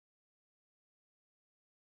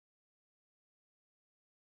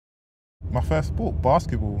My first sport,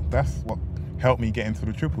 basketball. That's what helped me get into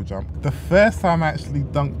the triple jump. The first time I actually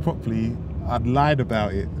dunked properly, I'd lied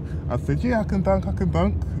about it. I said, yeah, I can dunk. I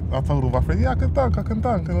told all my friends, yeah, I can dunk. And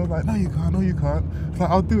I was like, no, you can't. It's like,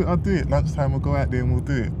 I'll do it. Lunchtime, we'll go out there and we'll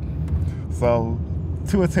do it. So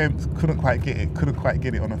 2 attempts, couldn't quite get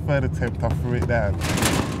it. On a third attempt, I threw it down.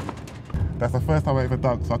 That's the first time I ever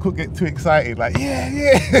dunked, so I couldn't get too excited, like, yeah.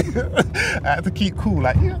 I had to keep cool,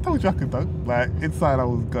 like, yeah, I told you I could dunk. Like, inside I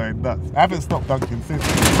was going nuts. I haven't stopped dunking since.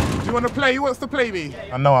 Do you want to play? Who wants to play me?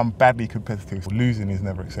 I know I'm badly competitive. Losing is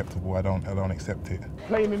never acceptable. I don't accept it.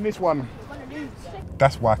 Playing in this one.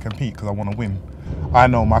 That's why I compete, because I want to win. I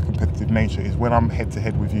know my competitive nature is when I'm head to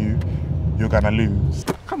head with you, you're gonna lose.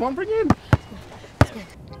 Come on, bring in.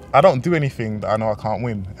 I don't do anything that I know I can't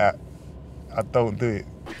win at. I don't do it.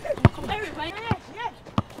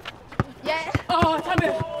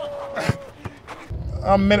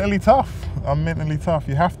 I'm mentally tough.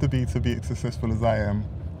 You have to be as successful as I am.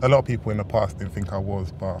 A lot of people in the past didn't think I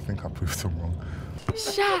was, but I think I proved them wrong.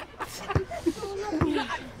 Shut!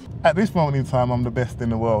 At this moment in time, I'm the best in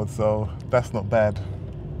the world, so that's not bad.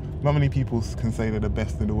 Not many people can say they're the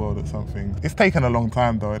best in the world at something. It's taken a long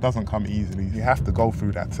time though, it doesn't come easily. You have to go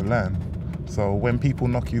through that to learn. So when people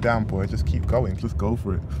knock you down, boy, just keep going, just go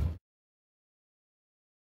for it.